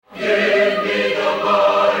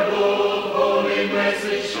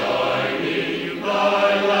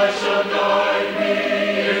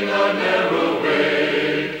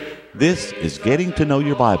This is Getting to Know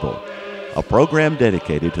Your Bible, a program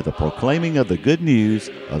dedicated to the proclaiming of the good news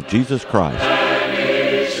of Jesus Christ.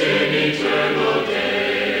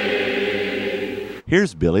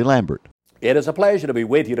 Here's Billy Lambert. It is a pleasure to be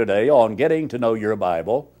with you today on Getting to Know Your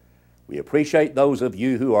Bible. We appreciate those of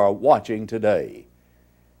you who are watching today.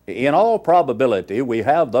 In all probability, we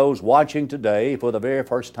have those watching today for the very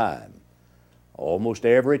first time. Almost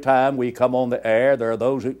every time we come on the air, there are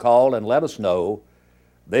those who call and let us know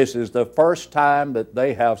this is the first time that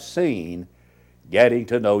they have seen Getting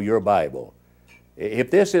to Know Your Bible. If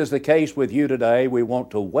this is the case with you today, we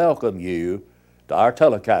want to welcome you to our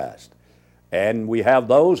telecast. And we have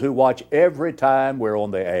those who watch every time we're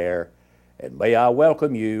on the air, and may I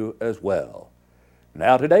welcome you as well.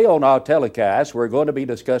 Now today on our telecast, we're going to be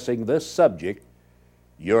discussing this subject,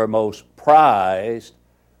 your most prized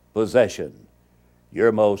possession.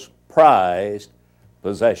 Your most prized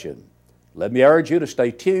possession. Let me urge you to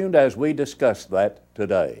stay tuned as we discuss that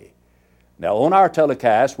today. Now on our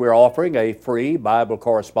telecast, we're offering a free Bible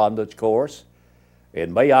correspondence course.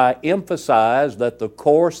 And may I emphasize that the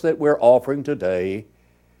course that we're offering today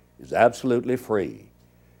is absolutely free.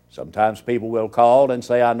 Sometimes people will call and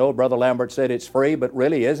say, I know Brother Lambert said it's free, but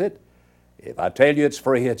really is it? If I tell you it's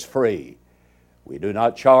free, it's free. We do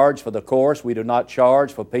not charge for the course. We do not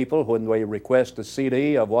charge for people when they request a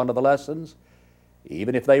CD of one of the lessons.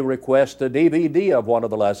 Even if they request a DVD of one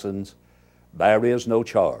of the lessons, there is no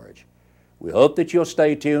charge. We hope that you'll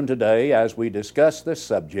stay tuned today as we discuss this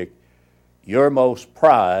subject, your most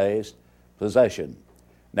prized possession.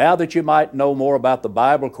 Now that you might know more about the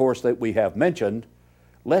Bible course that we have mentioned,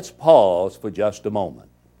 let's pause for just a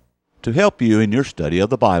moment. To help you in your study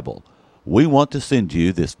of the Bible, we want to send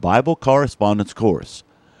you this Bible correspondence course.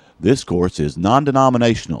 This course is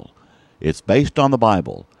non-denominational. It's based on the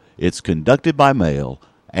Bible. It's conducted by mail,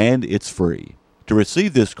 and it's free. To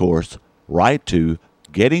receive this course, write to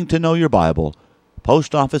Getting to Know Your Bible,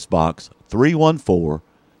 Post Office Box 314,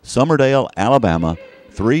 Summerdale, Alabama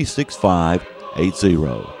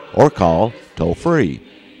 36580, or call toll-free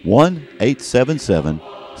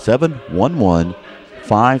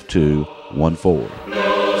 1-877-711-5214.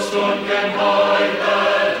 No storm can hide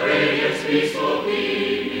that radiance peaceful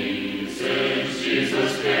beaming, since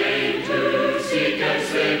Jesus came to seek and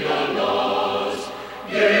save the lost.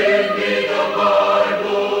 Give me the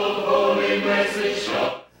Bible, holy message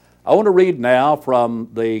shall. I want to read now from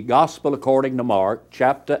the Gospel according to Mark,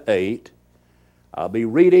 chapter 8. I'll be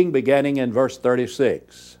reading beginning in verse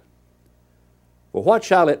 36. For what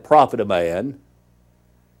shall it profit a man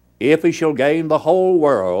if he shall gain the whole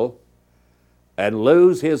world and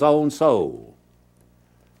lose his own soul?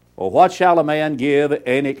 Or what shall a man give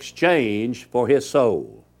in exchange for his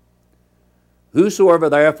soul? Whosoever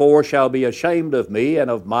therefore shall be ashamed of me and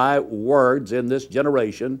of my words in this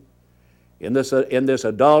generation, in this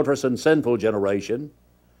adulterous and sinful generation,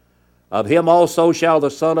 of him also shall the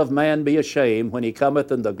Son of Man be ashamed when he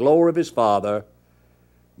cometh in the glory of his Father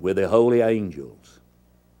with the holy angels.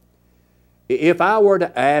 If I were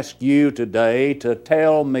to ask you today to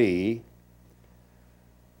tell me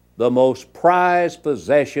the most prized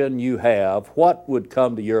possession you have, what would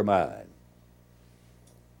come to your mind?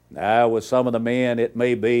 Now, with some of the men, it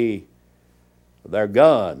may be their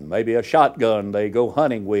gun, maybe a shotgun they go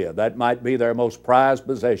hunting with. That might be their most prized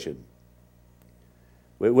possession.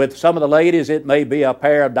 With some of the ladies, it may be a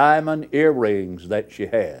pair of diamond earrings that she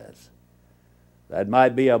has. That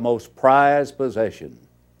might be a most prized possession.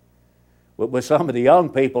 With some of the young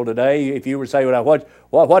people today, if you were to say, well,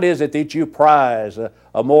 what is it that you prize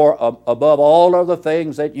above all other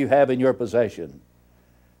things that you have in your possession?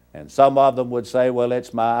 And some of them would say, well,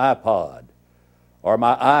 it's my iPod, or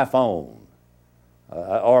my iPhone,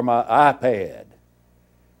 or my iPad.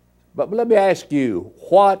 But let me ask you,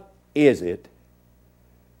 what is it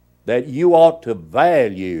that you ought to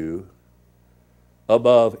value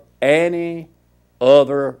above any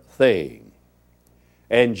other thing?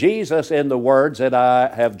 And Jesus, in the words that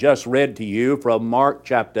I have just read to you from Mark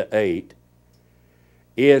chapter 8,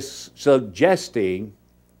 is suggesting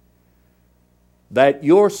that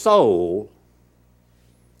your soul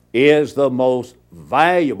is the most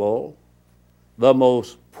valuable, the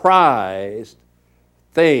most prized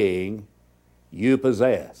thing you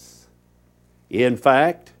possess. In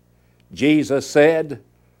fact, Jesus said,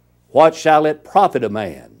 what shall it profit a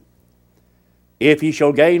man if he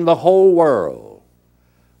shall gain the whole world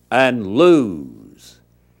and lose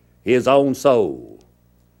his own soul?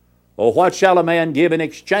 Or what shall a man give in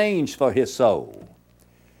exchange for his soul?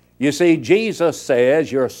 You see, Jesus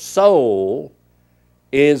says your soul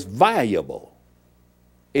is valuable.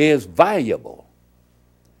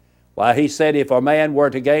 Why, he said, if a man were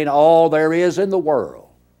to gain all there is in the world,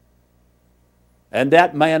 and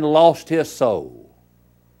that man lost his soul,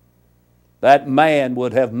 that man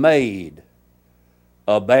would have made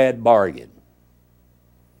a bad bargain.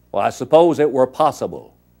 Well, I suppose it were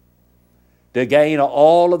possible to gain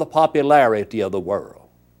all of the popularity of the world,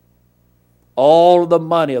 all of the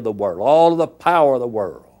money of the world, all of the power of the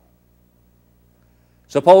world.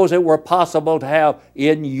 Suppose it were possible to have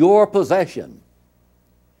in your possession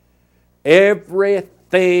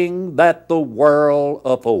everything that the world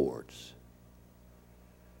affords.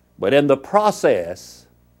 But in the process,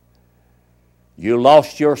 you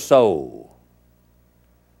lost your soul.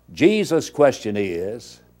 Jesus' question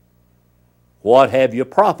is, what have you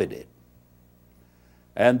profited?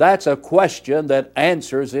 And that's a question that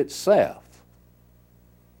answers itself.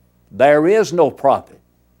 There is no profit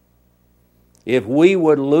if we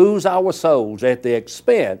would lose our souls at the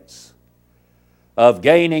expense of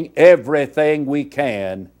gaining everything we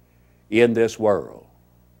can in this world.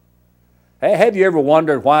 Have you ever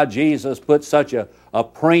wondered why Jesus put such a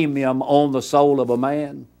premium on the soul of a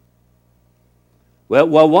man?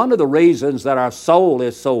 Well, one of the reasons that our soul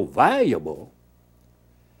is so valuable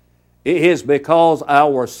is because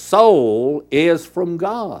our soul is from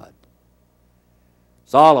God.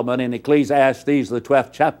 Solomon in Ecclesiastes, the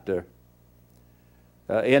 12th chapter,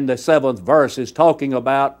 in the 7th verse, is talking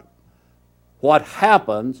about what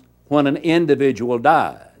happens when an individual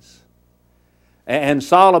dies. And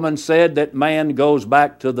Solomon said that man goes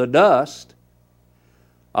back to the dust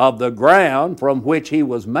of the ground from which he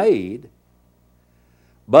was made,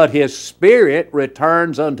 but his spirit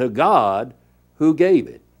returns unto God who gave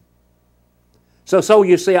it. So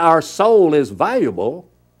you see, our soul is valuable,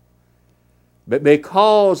 but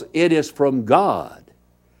because it is from God.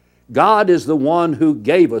 God is the one who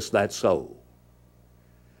gave us that soul.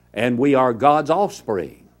 And we are God's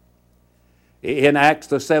offspring. In Acts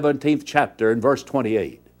the 17th chapter, in verse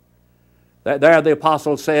 28, there the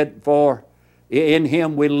apostle said, for in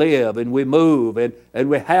Him we live and we move and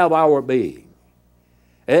we have our being.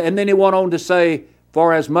 And then he went on to say,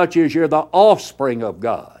 for as much as you're the offspring of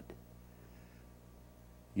God,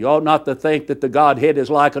 you ought not to think that the Godhead is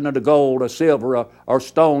likened unto gold or silver or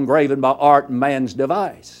stone graven by art and man's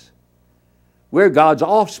device. We're God's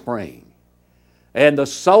offspring. And the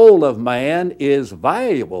soul of man is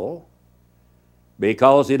valuable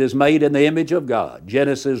because it is made in the image of God.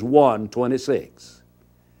 Genesis 1:26.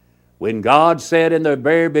 When God said in the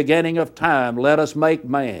very beginning of time, let us make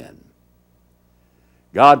man,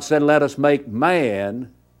 God said, let us make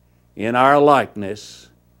man in our likeness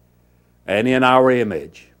and in our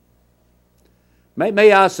image.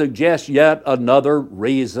 May I suggest yet another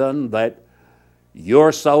reason that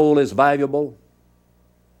your soul is valuable?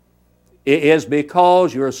 It is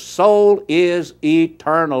because your soul is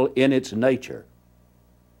eternal in its nature.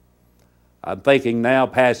 I'm thinking now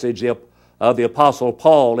passage of the Apostle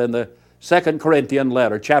Paul in the 2 Corinthians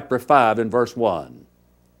letter, chapter 5 and verse 1.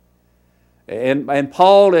 And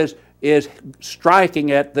Paul is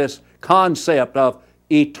striking at this concept of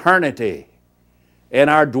eternity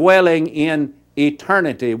and our dwelling in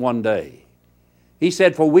eternity one day. He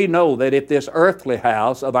said, for we know that if this earthly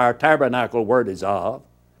house of our tabernacle were dissolved,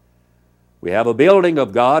 we have a building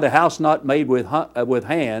of God, a house not made with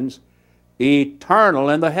hands, eternal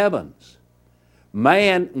in the heavens.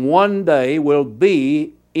 Man one day will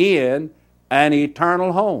be in an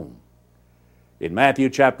eternal home. In Matthew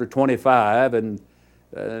chapter 25 and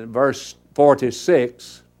verse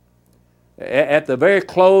 46, at the very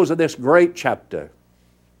close of this great chapter,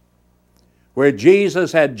 where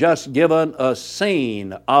Jesus had just given a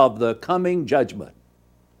scene of the coming judgment,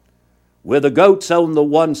 with the goats on the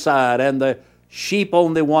one side and the sheep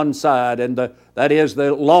on the one side, and that is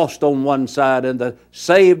the lost on one side and the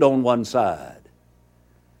saved on one side.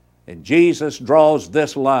 And Jesus draws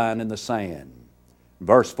this line in the sand,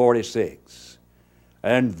 verse 46.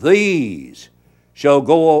 And these shall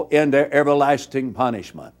go into everlasting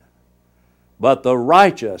punishment, but the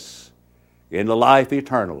righteous into life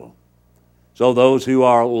eternal. So those who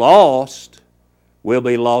are lost will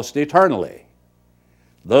be lost eternally.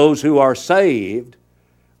 Those who are saved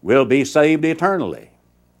will be saved eternally.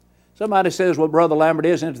 Somebody says, well, Brother Lambert,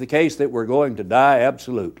 isn't it the case that we're going to die?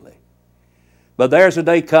 Absolutely. But there's a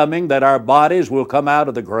day coming that our bodies will come out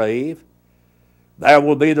of the grave. There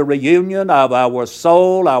will be the reunion of our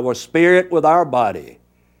soul, our spirit with our body.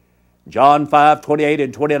 John 5:28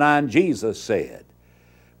 and 29, Jesus said,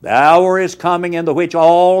 the hour is coming in the which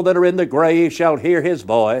all that are in the grave shall hear His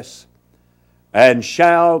voice and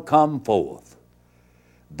shall come forth.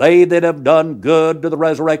 They that have done good to the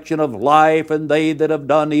resurrection of life, and they that have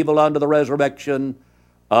done evil unto the resurrection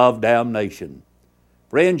of damnation.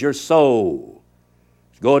 Friends, your soul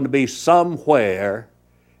is going to be somewhere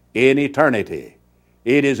in eternity.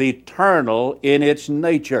 It is eternal in its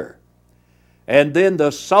nature. And then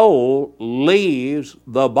the soul leaves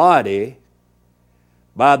the body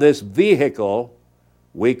by this vehicle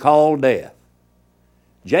we call death.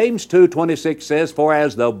 James 2:26 says, "For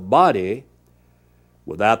as the body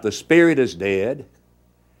without the spirit is dead,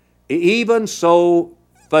 even so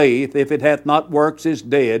faith, if it hath not works, is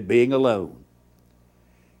dead, being alone."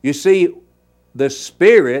 You see, the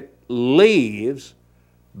spirit leaves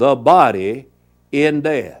the body in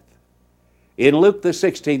death. In Luke the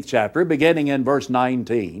 16th chapter, beginning in verse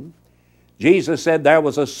 19, Jesus said, "There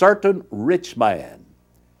was a certain rich man,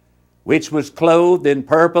 which was clothed in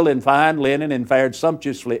purple and fine linen, and fared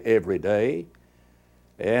sumptuously every day.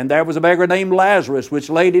 And there was a beggar named Lazarus, which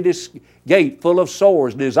laid at his gate full of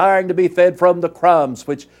sores, desiring to be fed from the crumbs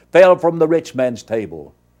which fell from the rich man's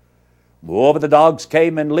table. Moreover, the dogs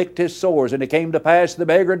came and licked his sores, and it came to pass the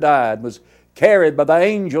beggar died, and was carried by the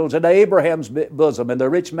angels into Abraham's bosom, and the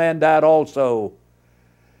rich man died also,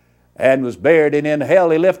 and was buried. And in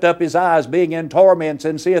hell he lift up his eyes, being in torments,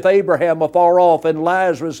 and seeth Abraham afar off, and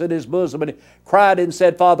Lazarus in his bosom, and he cried and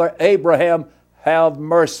said, Father Abraham, have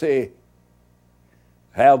mercy.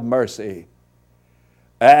 Have mercy.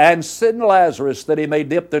 And send Lazarus that he may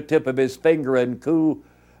dip the tip of his finger and cool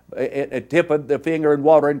tip of the finger in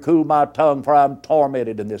water and cool my tongue, for I am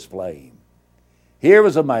tormented in this flame." Here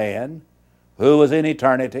was a man who was in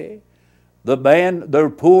eternity.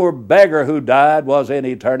 The poor beggar who died was in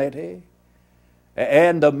eternity.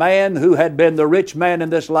 And the man who had been the rich man in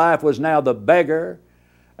this life was now the beggar.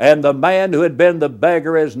 And the man who had been the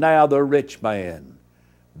beggar is now the rich man.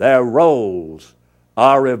 Their roles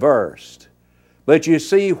are reversed. But you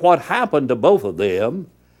see, what happened to both of them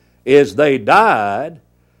is they died,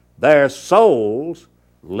 their souls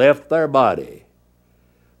left their body.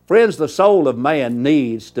 Friends, the soul of man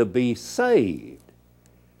needs to be saved.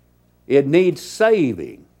 It needs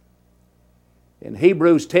saving. In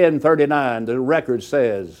Hebrews 10:39, the record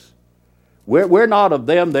says, we're not of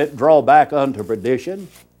them that draw back unto perdition,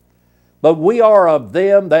 but we are of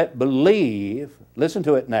them that believe, listen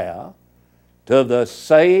to it now, to the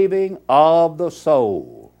saving of the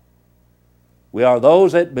soul. We are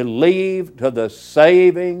those that believe to the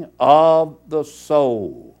saving of the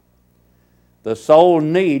soul. The soul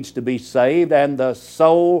needs to be saved, and the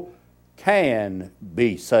soul can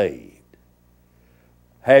be saved.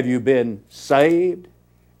 Have you been saved?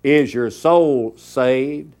 Is your soul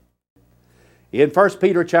saved? In 1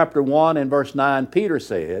 Peter chapter 1 and verse 9, Peter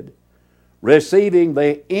said, "Receiving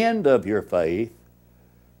the end of your faith,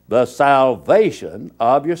 the salvation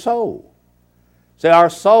of your soul." See, our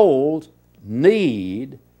souls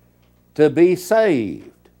need to be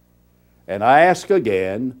saved. And I ask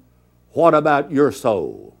again, what about your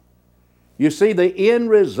soul? You see, the end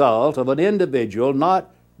result of an individual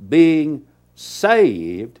not being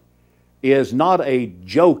saved is not a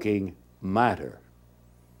joking matter.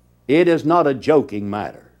 It is not a joking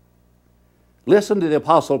matter. Listen to the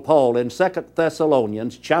Apostle Paul in 2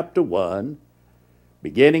 Thessalonians chapter 1,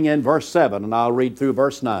 beginning in verse 7, and I'll read through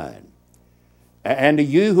verse 9. "And to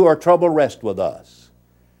you who are troubled, rest with us,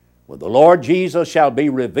 when the Lord Jesus shall be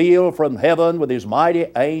revealed from heaven with his mighty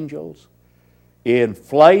angels in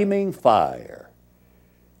flaming fire,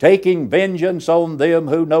 taking vengeance on them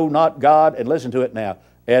who know not God," and listen to it now,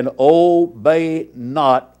 "and obey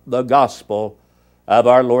not the gospel of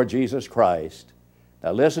our Lord Jesus Christ."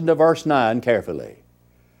 Now listen to verse 9 carefully.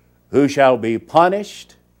 "Who shall be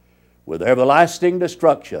punished with everlasting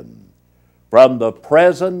destruction from the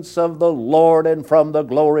presence of the Lord and from the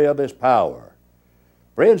glory of his power."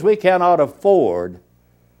 Friends, we cannot afford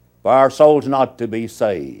for our souls not to be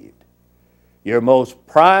saved. Your most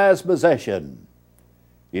prized possession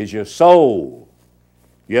is your soul.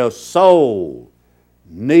 Your soul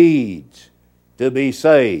needs to be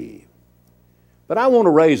saved. But I want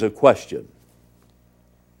to raise a question.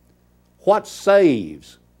 What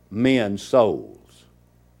saves men's souls?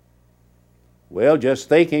 Well, just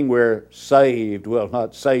thinking we're saved will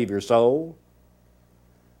not save your soul.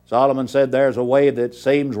 Solomon said there's a way that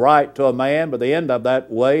seems right to a man, but the end of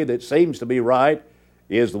that way that seems to be right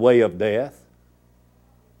is the way of death.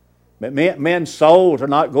 Men's souls are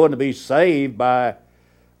not going to be saved by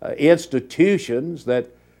institutions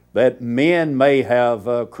that men may have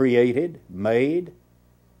made.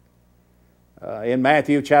 In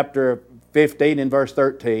Matthew chapter 15 and verse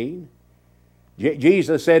 13,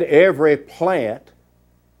 Jesus said, "Every plant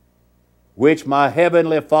which my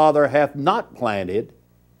heavenly Father hath not planted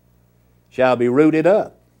shall be rooted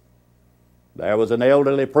up. There was an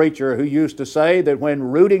elderly preacher who used to say that when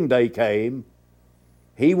rooting day came,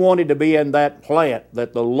 he wanted to be in that plant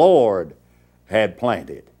that the Lord had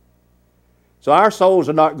planted. So our souls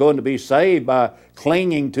are not going to be saved by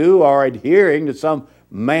clinging to or adhering to some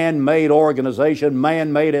man-made organization,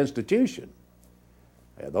 man-made institution.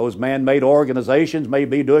 Those man-made organizations may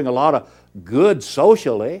be doing a lot of good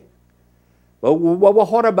socially, but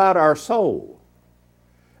what about our soul?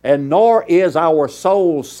 And nor is our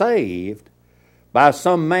soul saved by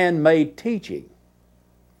some man-made teaching.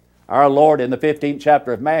 Our Lord in the 15th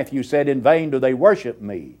chapter of Matthew said, "In vain do they worship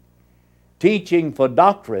me, teaching for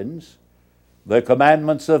doctrines the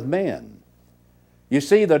commandments of men." You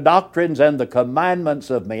see, the doctrines and the commandments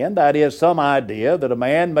of men, that is, some idea that a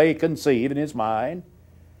man may conceive in his mind,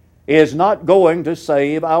 is not going to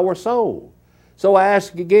save our soul. So I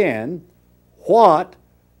ask again, what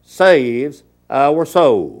saves our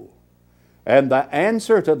soul? And the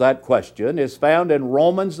answer to that question is found in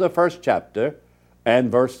Romans the 1st chapter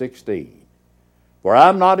and verse 16. "For I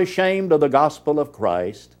am not ashamed of the gospel of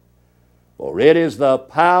Christ, for it is the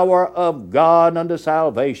power of God unto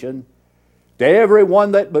salvation to every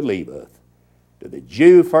one that believeth, to the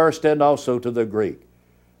Jew first and also to the Greek.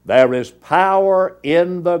 There is power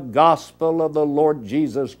in the gospel of the Lord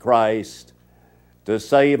Jesus Christ to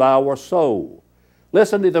save our soul."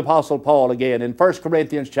 Listen to the Apostle Paul again in 1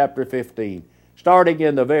 Corinthians chapter 15, starting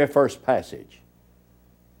in the very first passage.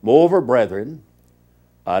 "Moreover, brethren,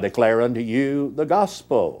 I declare unto you the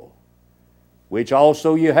gospel, which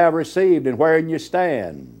also you have received, and wherein you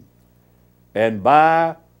stand, and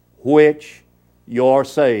by which you're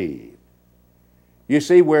saved." You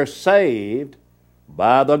see, we're saved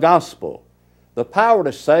by the gospel. The power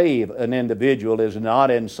to save an individual is not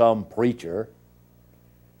in some preacher.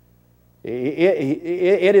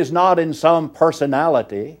 It is not in some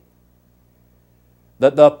personality.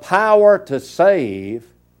 That the power to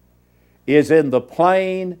save is in the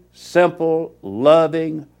plain, simple,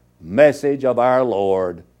 loving message of our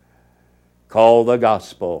Lord called the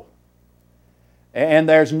gospel. And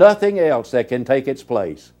there's nothing else that can take its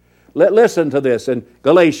place. Listen to this in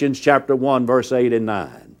Galatians chapter 1, verse 8 and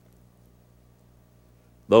 9.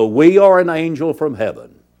 "Though we are an angel from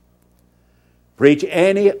heaven, preach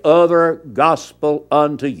any other gospel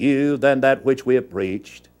unto you than that which we have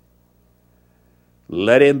preached,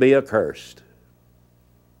 let him be accursed.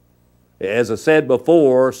 As I said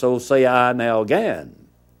before, so say I now again.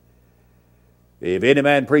 If any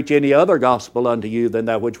man preach any other gospel unto you than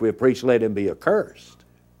that which we have preached, let him be accursed."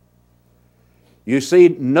 You see,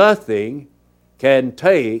 nothing can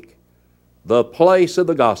take the place of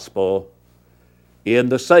the gospel in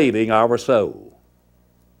the saving our soul.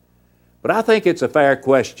 But I think it's a fair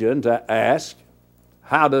question to ask,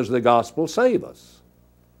 how does the gospel save us?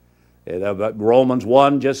 Romans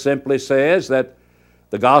 1 just simply says that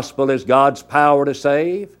the gospel is God's power to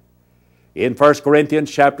save. In 1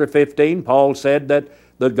 Corinthians chapter 15, Paul said that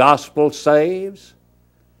the gospel saves.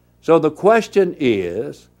 So the question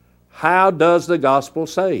is, how does the gospel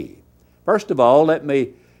save? First of all, let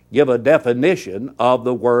me give a definition of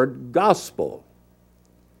the word gospel.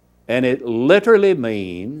 And it literally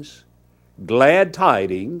means glad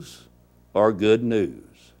tidings or good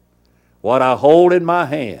news. What I hold in my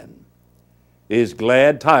hand is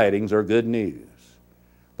glad tidings or good news.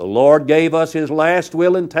 The Lord gave us His last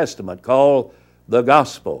will and testament called the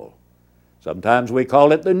gospel. Sometimes we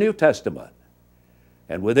call it the New Testament.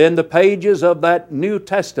 And within the pages of that New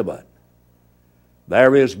Testament,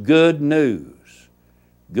 there is good news.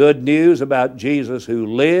 Good news about Jesus who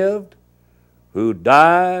lived, who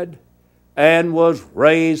died, and was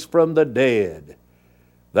raised from the dead,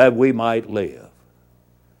 that we might live.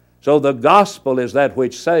 So the gospel is that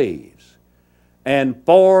which saves. And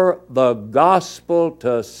for the gospel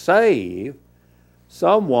to save,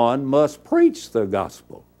 someone must preach the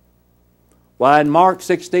gospel. Why, in Mark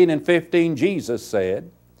 16 and 15, Jesus said,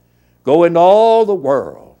 "Go into all the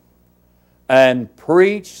world and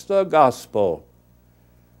preach the gospel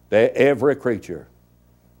to every creature.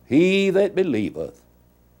 He that believeth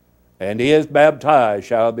and is baptized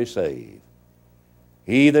shall be saved.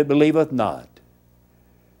 He that believeth not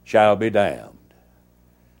shall be damned."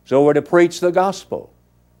 So we're to preach the gospel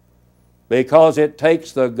because it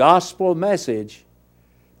takes the gospel message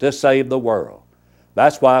to save the world.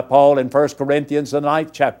 That's why Paul in 1 Corinthians the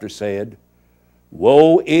 9th chapter said,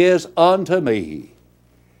 "Woe is unto me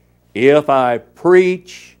if I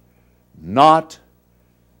preach not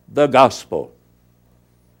the gospel."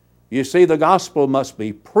 You see, the gospel must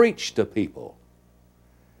be preached to people.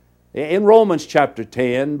 In Romans chapter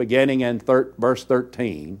 10, beginning in verse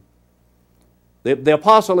 13, the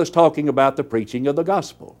apostle is talking about the preaching of the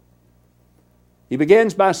gospel. He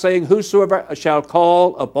begins by saying, whosoever shall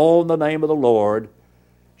call upon the name of the Lord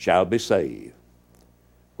shall be saved.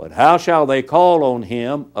 But how shall they call on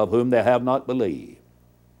him of whom they have not believed?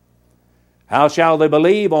 How shall they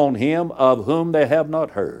believe on him of whom they have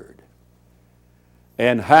not heard?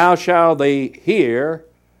 And how shall they hear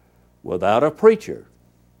without a preacher?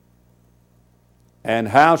 And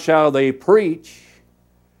how shall they preach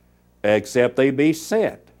except they be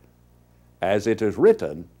sent? As it is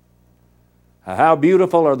written, how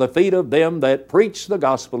beautiful are the feet of them that preach the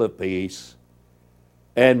gospel of peace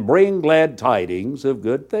and bring glad tidings of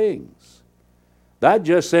good things. That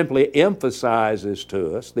just simply emphasizes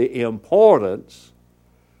to us the importance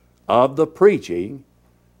of the preaching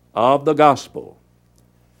of the gospel.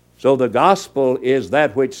 So the gospel is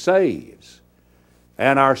that which saves,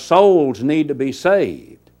 and our souls need to be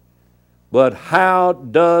saved. But how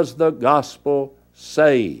does the gospel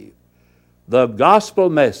save? The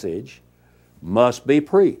gospel message must be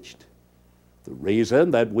preached. The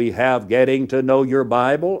reason that we have Getting to Know Your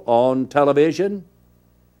Bible on television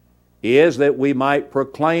is that we might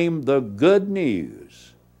proclaim the good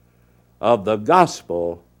news of the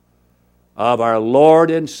gospel of our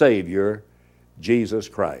Lord and Savior, Jesus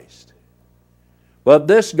Christ. But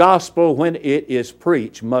this gospel, when it is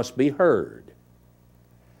preached, must be heard.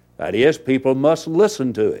 That is, people must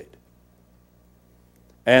listen to it.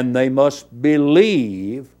 And they must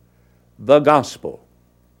believe the gospel.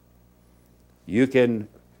 You can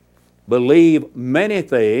believe many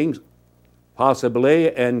things,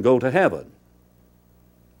 possibly, and go to heaven.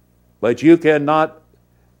 But you cannot,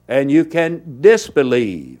 and you can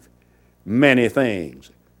disbelieve many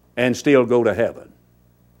things and still go to heaven.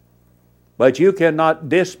 But you cannot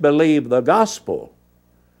disbelieve the gospel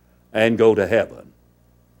and go to heaven.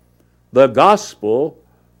 The gospel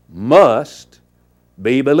must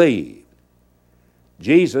be believed.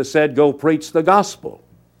 Jesus said, go preach the gospel.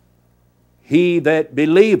 He that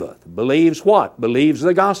believeth, believes what? Believes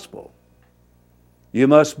the gospel. You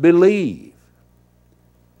must believe.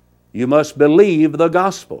 You must believe the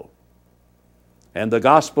gospel. And the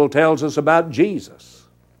gospel tells us about Jesus.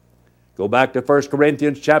 Go back to 1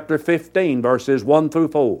 Corinthians chapter 15, verses 1 through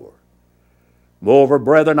 4. Moreover,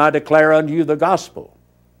 brethren, I declare unto you the gospel,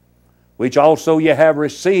 which also ye have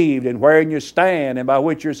received, and wherein you stand, and by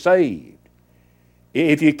which you're saved,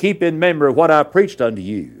 if you keep in memory what I preached unto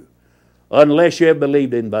you, unless you have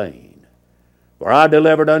believed in vain. For I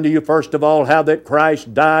delivered unto you first of all how that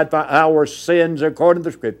Christ died for our sins according to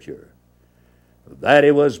the Scripture, that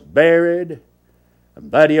He was buried,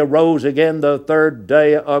 and that He arose again the third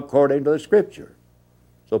day according to the Scripture.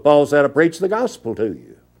 So Paul said, I preached the gospel to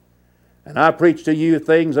you. And I preached to you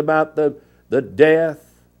things about the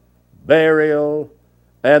death, burial,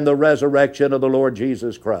 and the resurrection of the Lord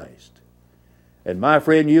Jesus Christ. And my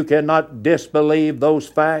friend, you cannot disbelieve those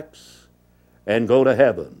facts and go to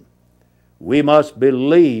heaven. We must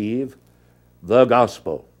believe the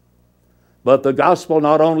gospel. But the gospel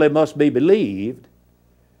not only must be believed,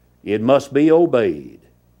 it must be obeyed.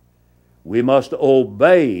 We must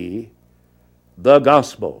obey the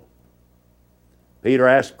gospel. Peter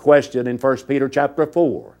asked a question in 1 Peter chapter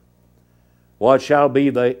 4. What shall be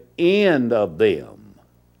the end of them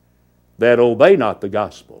that obey not the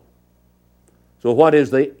gospel? So what is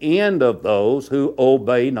the end of those who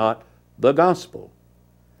obey not the gospel?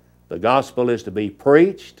 The gospel is to be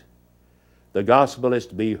preached. The gospel is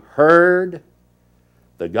to be heard.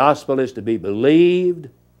 The gospel is to be believed.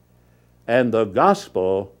 And the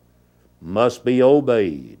gospel must be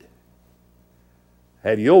obeyed.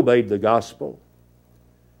 Have you obeyed the gospel?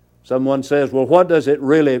 Someone says, well, what does it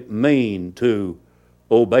really mean to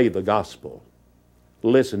obey the gospel?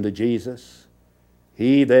 Listen to Jesus.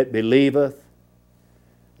 He that believeth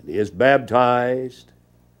and is baptized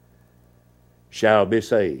shall be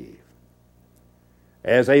saved.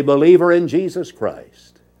 As a believer in Jesus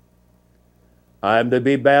Christ, I am to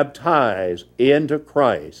be baptized into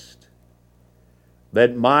Christ,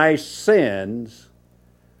 that my sins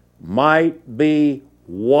might be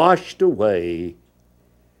washed away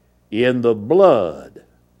in the blood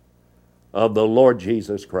of the Lord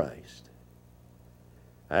Jesus Christ.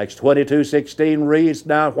 Acts 22:16 reads,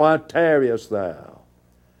 Now why tarriest thou?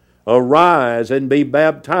 Arise and be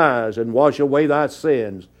baptized and wash away thy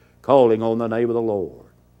sins, calling on the name of the Lord.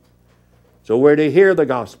 So we're to hear the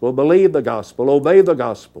gospel, believe the gospel, obey the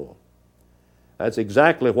gospel. That's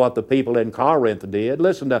exactly what the people in Corinth did.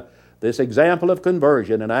 Listen to this example of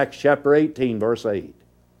conversion in Acts chapter 18, verse 8.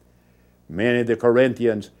 Many of the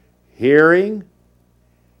Corinthians, hearing,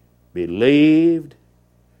 believed,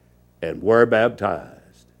 and were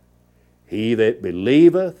baptized. He that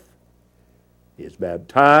believeth is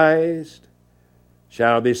baptized,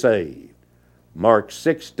 shall be saved. Mark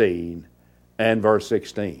 16 and verse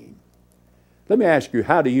 16. Let me ask you,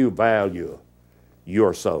 how do you value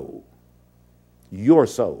your soul? Your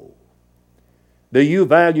soul. Do you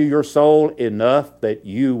value your soul enough that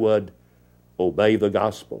you would obey the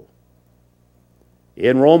gospel?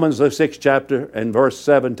 In Romans, the 6th chapter, and verse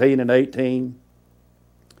 17 and 18,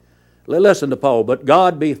 listen to Paul. But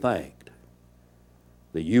God be thanked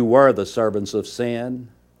that you were the servants of sin,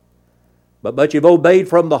 but you've obeyed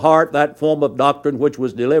from the heart that form of doctrine which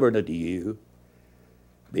was delivered unto you.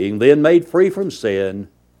 Being then made free from sin,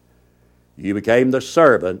 you became the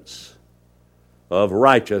servants of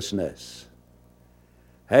righteousness.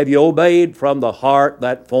 Have you obeyed from the heart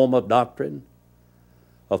that form of doctrine?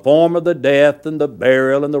 A form of the death and the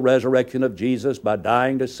burial and the resurrection of Jesus by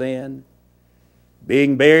dying to sin,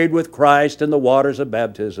 being buried with Christ in the waters of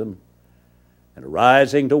baptism, and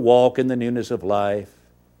rising to walk in the newness of life.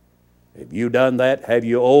 Have you done that? Have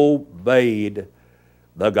you obeyed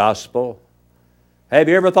the gospel? Have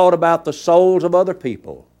you ever thought about the souls of other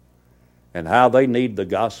people and how they need the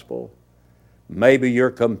gospel? Maybe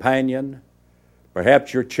your companion,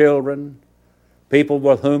 perhaps your children, people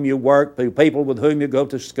with whom you work, people with whom you go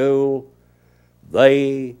to school.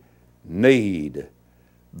 They need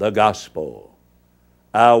the gospel.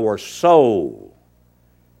 Our soul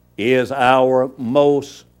is our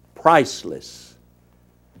most priceless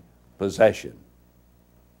possession.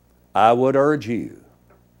 I would urge you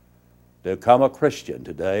to become a Christian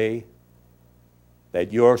today,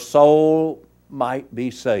 that your soul might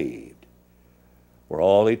be saved for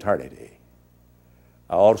all eternity.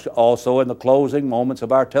 Also, in the closing moments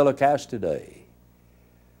of our telecast today,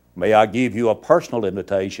 may I give you a personal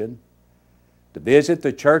invitation to visit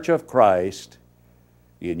the Church of Christ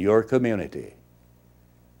in your community.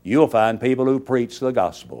 You'll find people who preach the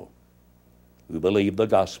gospel, who believe the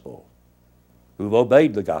gospel, who've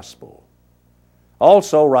obeyed the gospel.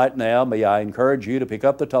 Also, right now, may I encourage you to pick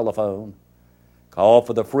up the telephone, call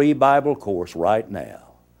for the free Bible course right now.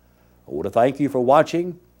 I want to thank you for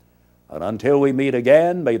watching, and until we meet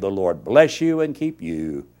again, may the Lord bless you and keep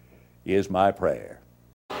you, is my prayer.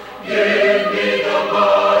 Give me the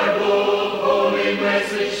Bible, holy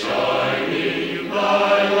message shining,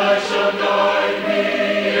 thy light shall guide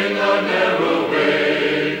me in the narrow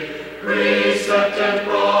way. Precept and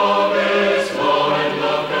promise, law and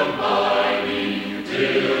love combining,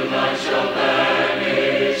 till night shall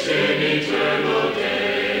vanish in eternal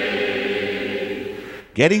day.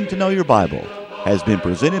 Getting to Know Your Bible has been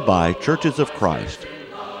presented by Churches of Christ.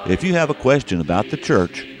 If you have a question about the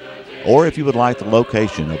church, or if you would like the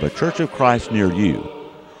location of a Church of Christ near you,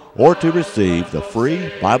 or to receive the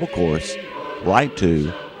free Bible course, write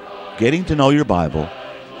to Getting to Know Your Bible,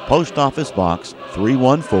 Post Office Box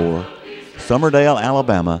 314, Summerdale,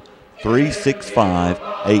 Alabama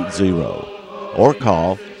 36580, or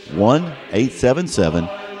call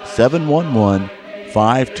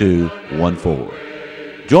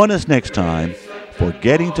 1-877-711-5214. Join us next time for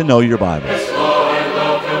Getting to Know Your Bible.